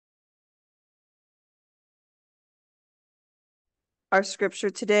Our scripture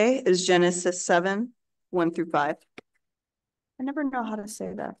today is Genesis 7, 1 through 5. I never know how to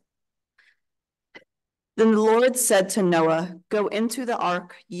say that. Then the Lord said to Noah, "Go into the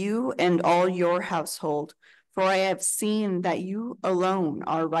ark, you and all your household, for I have seen that you alone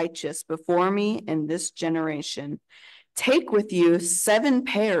are righteous before me in this generation. Take with you 7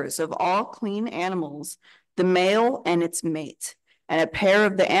 pairs of all clean animals, the male and its mate, and a pair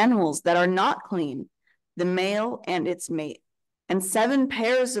of the animals that are not clean, the male and its mate, and 7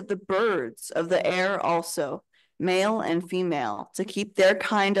 pairs of the birds of the air also, male and female, to keep their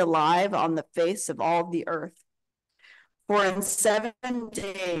kind alive on the face of all the earth. For in 7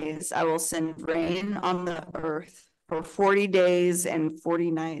 days I will send rain on the earth for 40 days and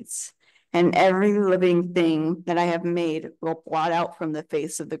 40 nights, and every living thing that I have made will blot out from the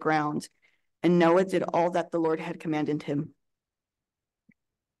face of the ground." And Noah did all that the Lord had commanded him.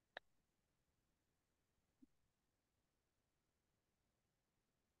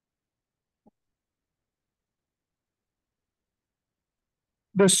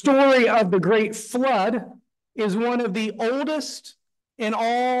 The story of the Great Flood is one of the oldest in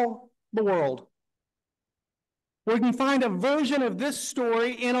all the world. We can find a version of this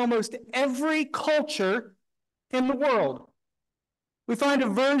story in almost every culture in the world. We find a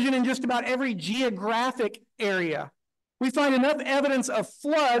version in just about every geographic area. We find enough evidence of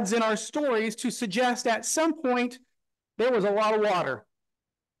floods in our stories to suggest at some point there was a lot of water.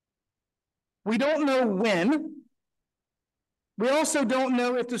 We don't know when. We also don't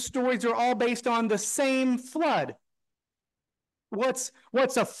know if the stories are all based on the same flood. What's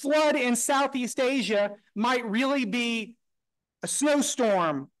a flood in Southeast Asia might really be a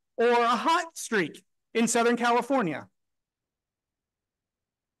snowstorm or a hot streak in Southern California.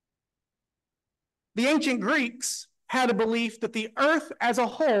 The ancient Greeks had a belief that the earth as a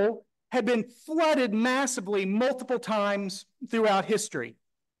whole had been flooded massively multiple times throughout history.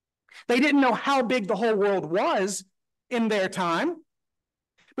 They didn't know how big the whole world was in their time,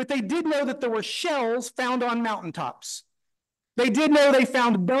 but they did know that there were shells found on mountaintops. They did know they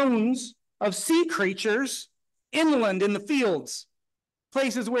found bones of sea creatures inland in the fields,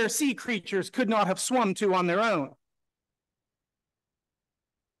 places where sea creatures could not have swum to on their own.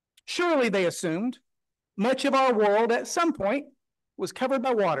 Surely, they assumed, much of our world at some point was covered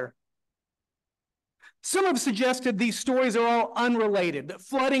by water. Some have suggested these stories are all unrelated, that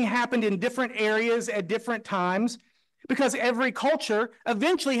flooding happened in different areas at different times, because every culture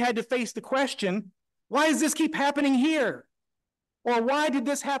eventually had to face the question, why does this keep happening here? Or why did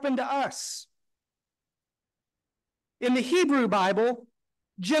this happen to us? In the Hebrew Bible,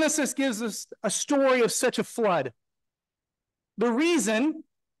 Genesis gives us a story of such a flood. The reason,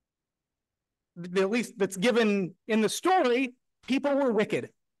 at least that's given in the story, people were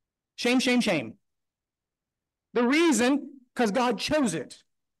wicked. Shame, shame, shame. The reason, because God chose it.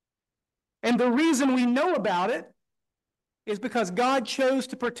 And the reason we know about it is because God chose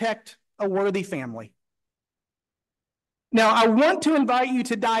to protect a worthy family. Now, I want to invite you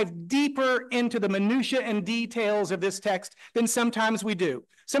to dive deeper into the minutiae and details of this text than sometimes we do.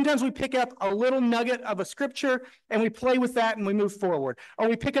 Sometimes we pick up a little nugget of a scripture and we play with that and we move forward. Or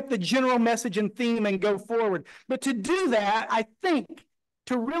we pick up the general message and theme and go forward. But to do that, I think,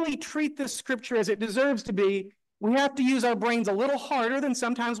 to really treat this scripture as it deserves to be, we have to use our brains a little harder than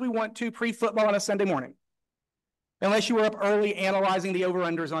sometimes we want to pre-football on a Sunday morning. Unless you were up early analyzing the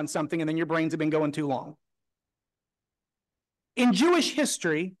over-unders on something and then your brains have been going too long. In Jewish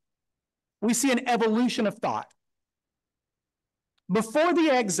history, we see an evolution of thought. Before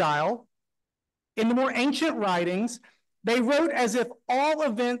the exile, in the more ancient writings, they wrote as if all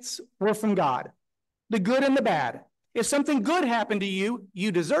events were from God, the good and the bad. If something good happened to you,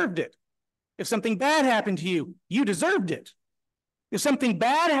 you deserved it. If something bad happened to you, you deserved it. If something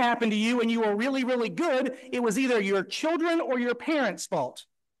bad happened to you and you were really, really good, it was either your children or your parents' fault.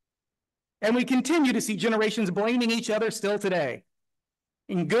 And we continue to see generations blaming each other still today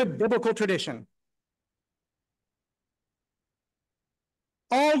in good biblical tradition.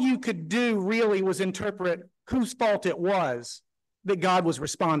 All you could do really was interpret whose fault it was that God was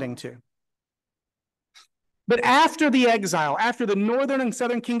responding to. But after the exile, after the northern and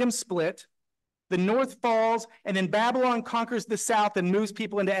southern kingdoms split, the north falls, and then Babylon conquers the south and moves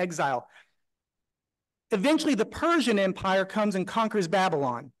people into exile. Eventually, the Persian Empire comes and conquers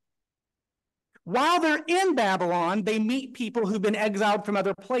Babylon. While they're in Babylon, they meet people who've been exiled from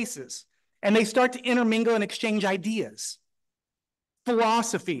other places, and they start to intermingle and exchange ideas,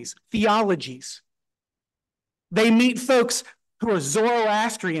 philosophies, theologies. They meet folks who are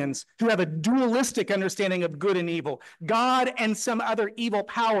Zoroastrians, who have a dualistic understanding of good and evil, God and some other evil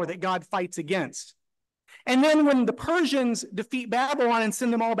power that God fights against. And then when the Persians defeat Babylon and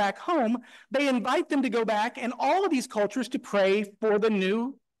send them all back home, they invite them to go back and all of these cultures to pray for the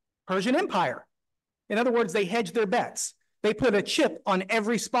new Persian Empire. In other words, they hedge their bets. They put a chip on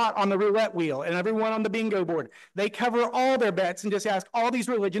every spot on the roulette wheel and everyone on the bingo board. They cover all their bets and just ask all these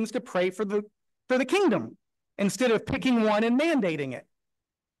religions to pray for the kingdom instead of picking one and mandating it.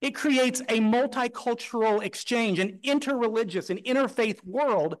 It creates a multicultural exchange, an interreligious, an interfaith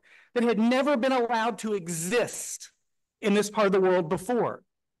world that had never been allowed to exist in this part of the world before.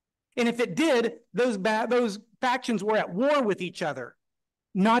 And if it did, those factions were at war with each other,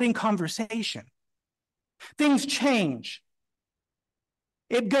 not in conversation. Things change.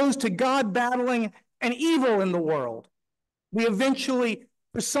 It goes to God battling an evil in the world. We eventually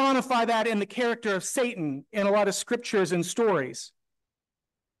personify that in the character of Satan in a lot of scriptures and stories.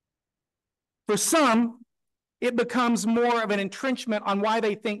 For some, it becomes more of an entrenchment on why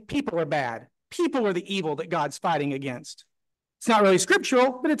they think people are bad. People are the evil that God's fighting against. It's not really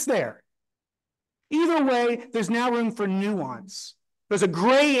scriptural, but it's there. Either way, there's now room for nuance. There's a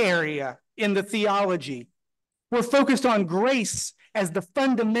gray area in the theology. We're focused on grace as the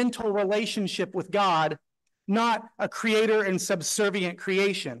fundamental relationship with God, not a creator and subservient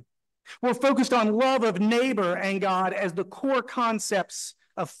creation. We're focused on love of neighbor and God as the core concepts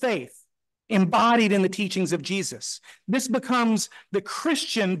of faith, embodied in the teachings of Jesus. This becomes the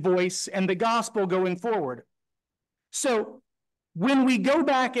Christian voice and the gospel going forward. So when we go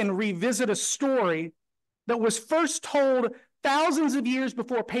back and revisit a story that was first told thousands of years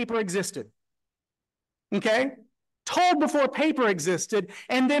before paper existed, okay? Told before paper existed,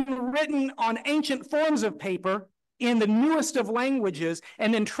 and then written on ancient forms of paper in the newest of languages,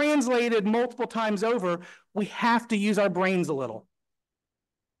 and then translated multiple times over, we have to use our brains a little.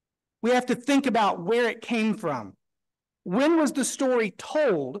 We have to think about where it came from. When was the story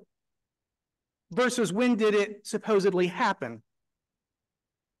told versus when did it supposedly happen?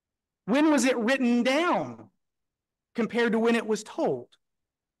 When was it written down compared to when it was told?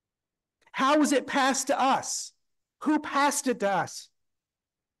 How was it passed to us? Who passed it to us?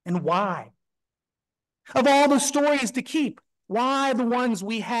 And why? Of all the stories to keep, why the ones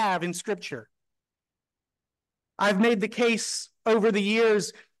we have in Scripture? I've made the case over the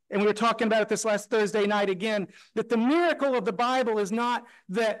years, and we were talking about it this last Thursday night again, that the miracle of the Bible is not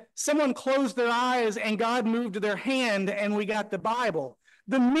that someone closed their eyes and God moved their hand and we got the Bible.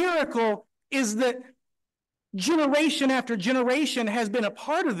 The miracle is that generation after generation has been a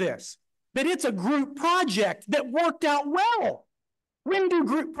part of this, that it's a group project that worked out well. When do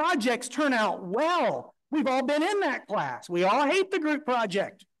group projects turn out well? We've all been in that class. We all hate the group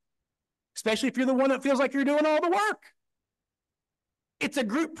project, especially if you're the one that feels like you're doing all the work. It's a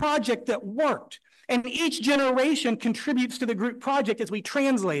group project that worked, and each generation contributes to the group project as we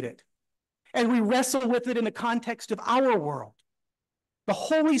translate it, and we wrestle with it in the context of our world. The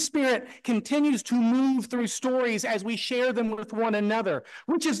Holy Spirit continues to move through stories as we share them with one another.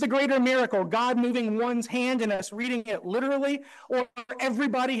 Which is the greater miracle, God moving one's hand and us reading it literally, or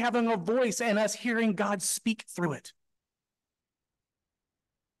everybody having a voice and us hearing God speak through it?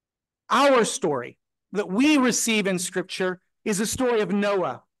 Our story that we receive in Scripture is a story of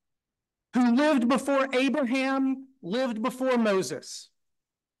Noah, who lived before Abraham, lived before Moses.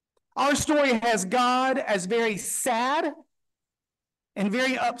 Our story has God as very sad and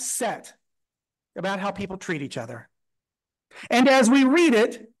very upset about how people treat each other. And as we read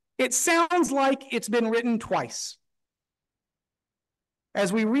it, it sounds like it's been written twice.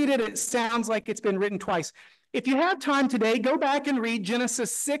 As we read it, it sounds like it's been written twice. If you have time today, go back and read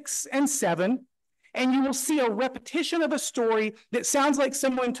Genesis 6 and 7, and you will see a repetition of a story that sounds like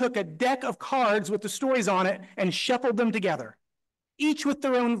someone took a deck of cards with the stories on it and shuffled them together, each with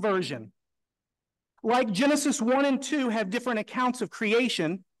their own version. Like Genesis 1 and 2 have different accounts of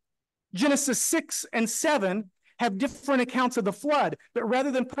creation, Genesis 6 and 7 have different accounts of the flood, but rather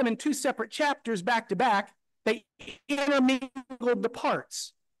than put them in two separate chapters back to back, they intermingled the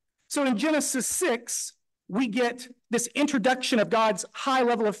parts. So in Genesis 6, we get this introduction of God's high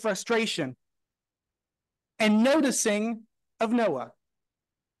level of frustration and noticing of Noah.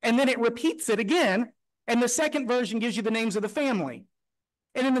 And then it repeats it again, and the second version gives you the names of the family.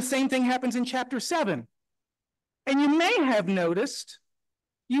 And then the same thing happens in chapter 7. And you may have noticed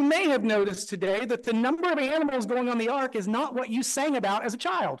today that the number of animals going on the ark is not what you sang about as a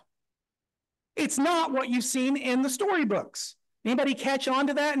child. It's not what you've seen in the storybooks. Anybody catch on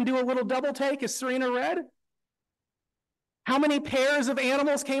to that and do a little double take as Serena read? How many pairs of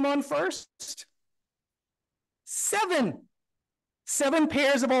animals came on first? 7. 7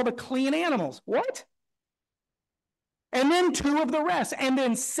 pairs of all the clean animals. What? And then 2 of the rest. And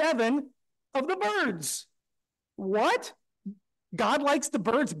then 7 of the birds. What? God likes the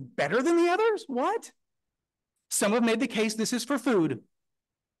birds better than the others? What? Some have made the case this is for food.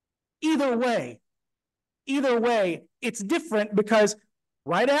 Either way, it's different because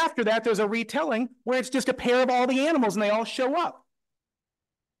right after that, there's a retelling where it's just a pair of all the animals and they all show up.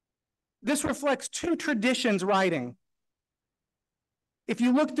 This reflects two traditions writing. If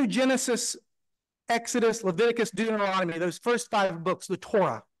you look through Genesis, Exodus, Leviticus, Deuteronomy, those first 5 books, the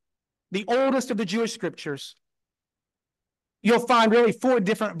Torah, the oldest of the Jewish scriptures, you'll find really 4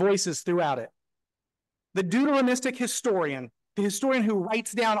 different voices throughout it. The Deuteronomistic historian, the historian who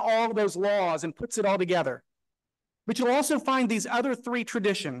writes down all of those laws and puts it all together. But you'll also find these other 3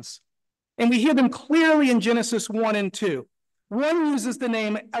 traditions, and we hear them clearly in Genesis 1 and 2. One uses the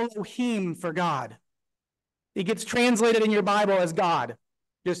name Elohim for God. It gets translated in your Bible as God,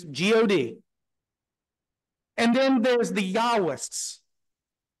 just G-O-D. And then there's the Yahwists.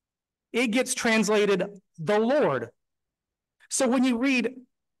 It gets translated the Lord. So when you read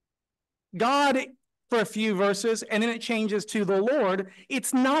God for a few verses and then it changes to the Lord,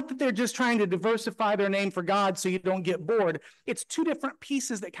 it's not that they're just trying to diversify their name for God so you don't get bored. It's 2 different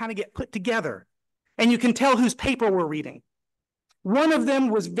pieces that kind of get put together. And you can tell whose paper we're reading. One of them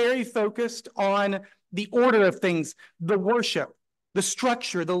was very focused on the order of things, the worship, the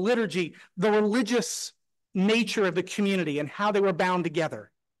structure, the liturgy, the religious nature of the community and how they were bound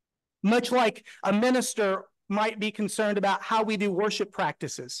together. Much like a minister might be concerned about how we do worship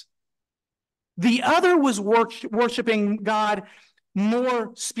practices. The other was worshiping God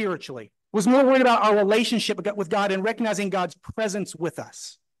more spiritually, was more worried about our relationship with God and recognizing God's presence with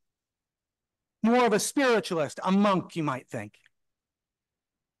us. More of a spiritualist, a monk, you might think.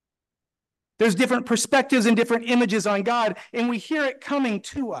 There's different perspectives and different images on God, and we hear it coming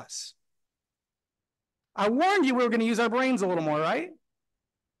to us. I warned you we were going to use our brains a little more, right?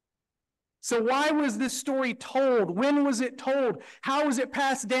 So why was this story told? When was it told? How was it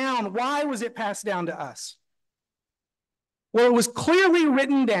passed down? Why was it passed down to us? Well, it was clearly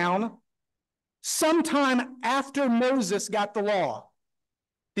written down sometime after Moses got the law.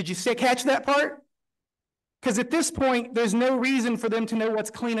 Did you catch that part? Because at this point, there's no reason for them to know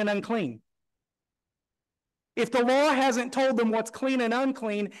what's clean and unclean. If the law hasn't told them what's clean and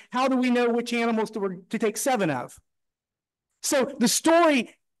unclean, how do we know which animals to take 7 of? So the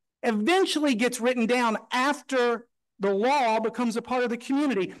story eventually gets written down after the law becomes a part of the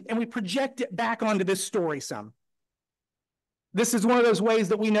community, and we project it back onto this story some. This is one of those ways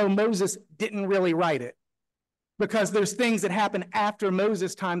that we know Moses didn't really write it, because there's things that happen after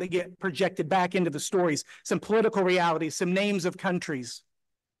Moses' time that get projected back into the stories, some political realities, some names of countries.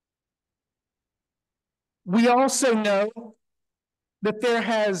 We also know that there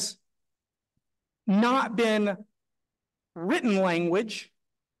has not been written language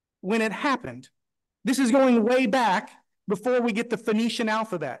when it happened. This is going way back before we get the Phoenician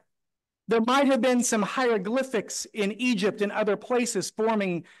alphabet. There might have been some hieroglyphics in Egypt and other places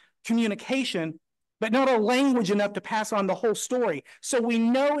forming communication, but not a language enough to pass on the whole story. So we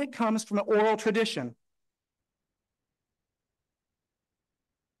know it comes from an oral tradition.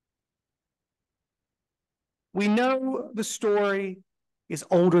 We know the story is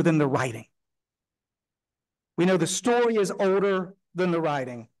older than the writing. We know the story is older than the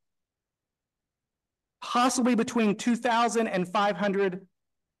writing. Possibly between 2000 and 500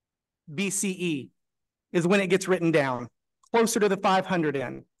 BCE is when it gets written down, closer to the 500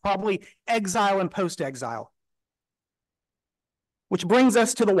 end, probably exile and post-exile. Which brings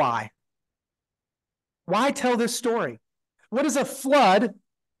us to the why. Why tell this story? What does a flood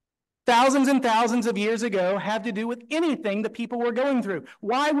thousands and thousands of years ago have to do with anything that people were going through?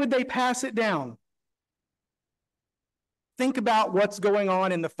 Why would they pass it down? Think about what's going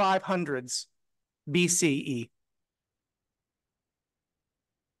on in the 500s BCE.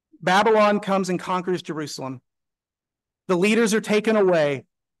 Babylon comes and conquers Jerusalem. The leaders are taken away.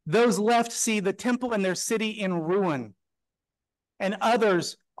 Those left see the temple and their city in ruin. And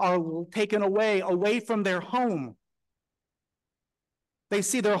others are taken away from their home. They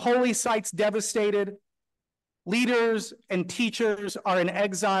see their holy sites devastated. Leaders and teachers are in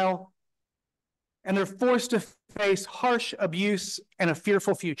exile. And they're forced to face harsh abuse and a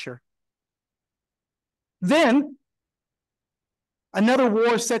fearful future. Then, another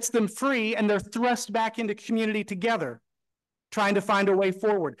war sets them free, and they're thrust back into community together, trying to find a way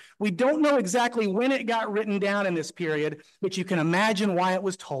forward. We don't know exactly when it got written down in this period, but you can imagine why it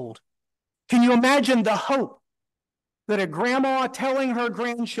was told. Can you imagine the hope that a grandma telling her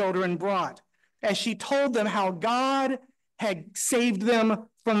grandchildren brought as she told them how God had saved them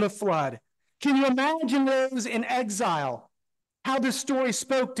from the flood? Can you imagine those in exile how this story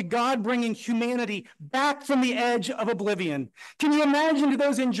spoke to God bringing humanity back from the edge of oblivion. Can you imagine to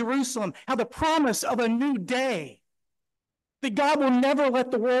those in Jerusalem how the promise of a new day, that God will never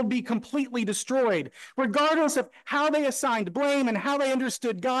let the world be completely destroyed, regardless of how they assigned blame and how they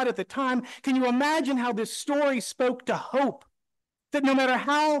understood God at the time? Can you imagine how this story spoke to hope? That no matter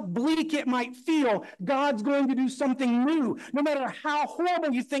how bleak it might feel, God's going to do something new. No matter how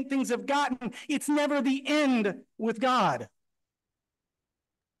horrible you think things have gotten, it's never the end with God.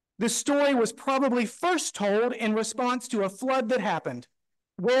 This story was probably first told in response to a flood that happened.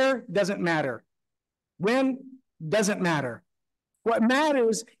 Where doesn't matter. When doesn't matter. What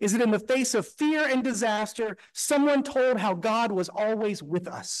matters is that in the face of fear and disaster, someone told how God was always with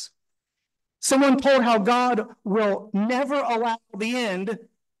us. Someone told how God will never allow the end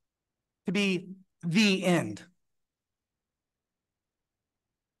to be the end.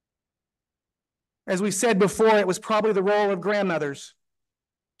 As we said before, it was probably the role of grandmothers,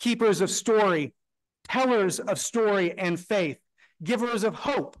 keepers of story, tellers of story and faith, givers of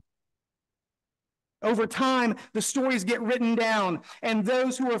hope. Over time, the stories get written down, and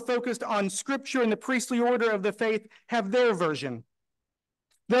those who are focused on Scripture and the priestly order of the faith have their version.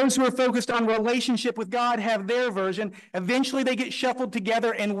 Those who are focused on relationship with God have their version. Eventually, they get shuffled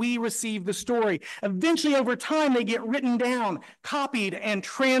together, and we receive the story. Eventually, over time, they get written down, copied and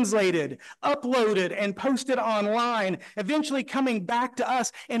translated, uploaded and posted online, eventually coming back to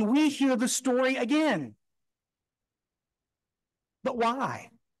us, and we hear the story again. But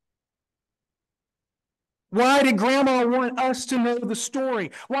why? Why did Grandma want us to know the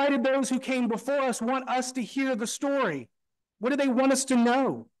story? Why did those who came before us want us to hear the story? What did they want us to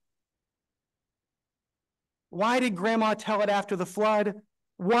know? Why did Grandma tell it after the flood?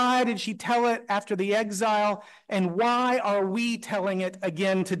 Why did she tell it after the exile? And why are we telling it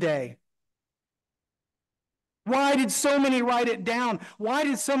again today? Why did so many write it down? Why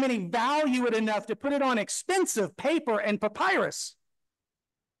did so many value it enough to put it on expensive paper and papyrus?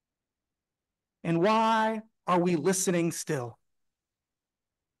 And why are we listening still?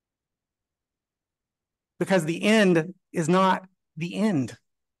 Because the end is not the end.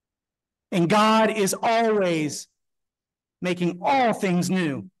 And God is always making all things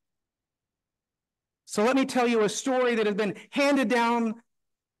new. So let me tell you a story that has been handed down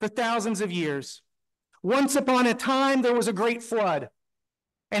for thousands of years. Once upon a time, there was a great flood.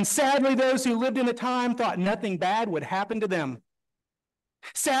 And sadly, those who lived in the time thought nothing bad would happen to them.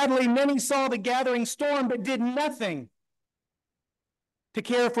 Sadly, many saw the gathering storm but did nothing to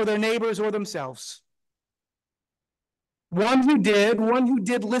care for their neighbors or themselves. One who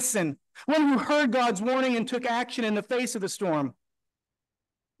did listen, one who heard God's warning and took action in the face of the storm.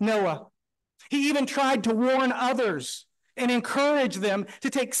 Noah. He even tried to warn others and encourage them to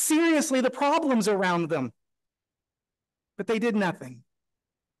take seriously the problems around them. But they did nothing.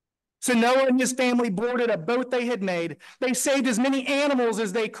 So Noah and his family boarded a boat they had made. They saved as many animals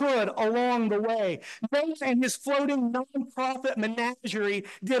as they could along the way. Noah and his floating nonprofit menagerie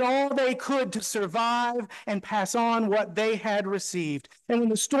did all they could to survive and pass on what they had received. And when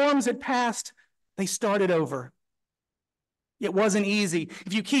the storms had passed, they started over. It wasn't easy.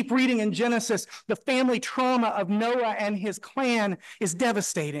 If you keep reading in Genesis, the family trauma of Noah and his clan is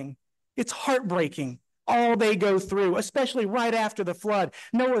devastating. It's heartbreaking. All they go through, especially right after the flood.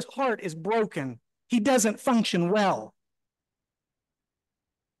 Noah's heart is broken. He doesn't function well.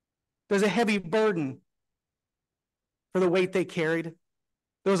 There's a heavy burden for the weight they carried.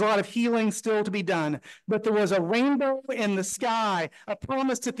 There was a lot of healing still to be done, but there was a rainbow in the sky, a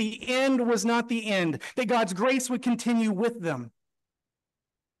promise that the end was not the end, that God's grace would continue with them.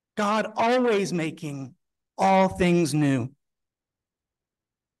 God always making all things new.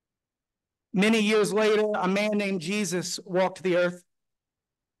 Many years later, a man named Jesus walked the earth.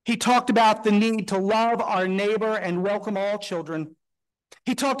 He talked about the need to love our neighbor and welcome all children.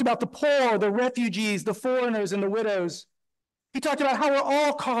 He talked about the poor, the refugees, the foreigners, and the widows. He talked about how we're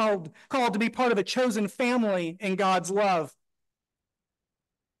all called to be part of a chosen family in God's love.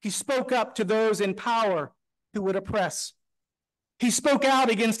 He spoke up to those in power who would oppress. He spoke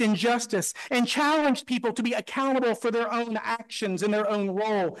out against injustice and challenged people to be accountable for their own actions and their own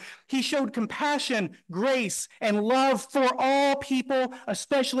role. He showed compassion, grace, and love for all people,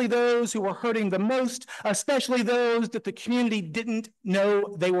 especially those who were hurting the most, especially those that the community didn't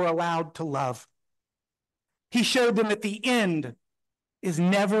know they were allowed to love. He showed them that the end is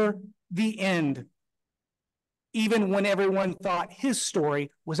never the end, even when everyone thought his story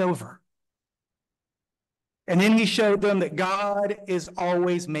was over. And then he showed them that God is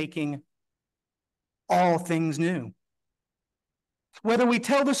always making all things new. Whether we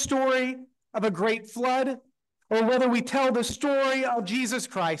tell the story of a great flood or whether we tell the story of Jesus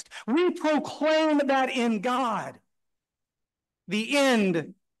Christ, we proclaim that in God, the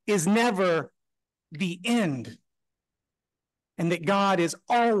end is never the end, and that God is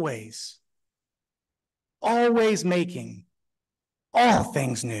always, always making all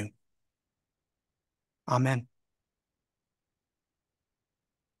things new. Amen.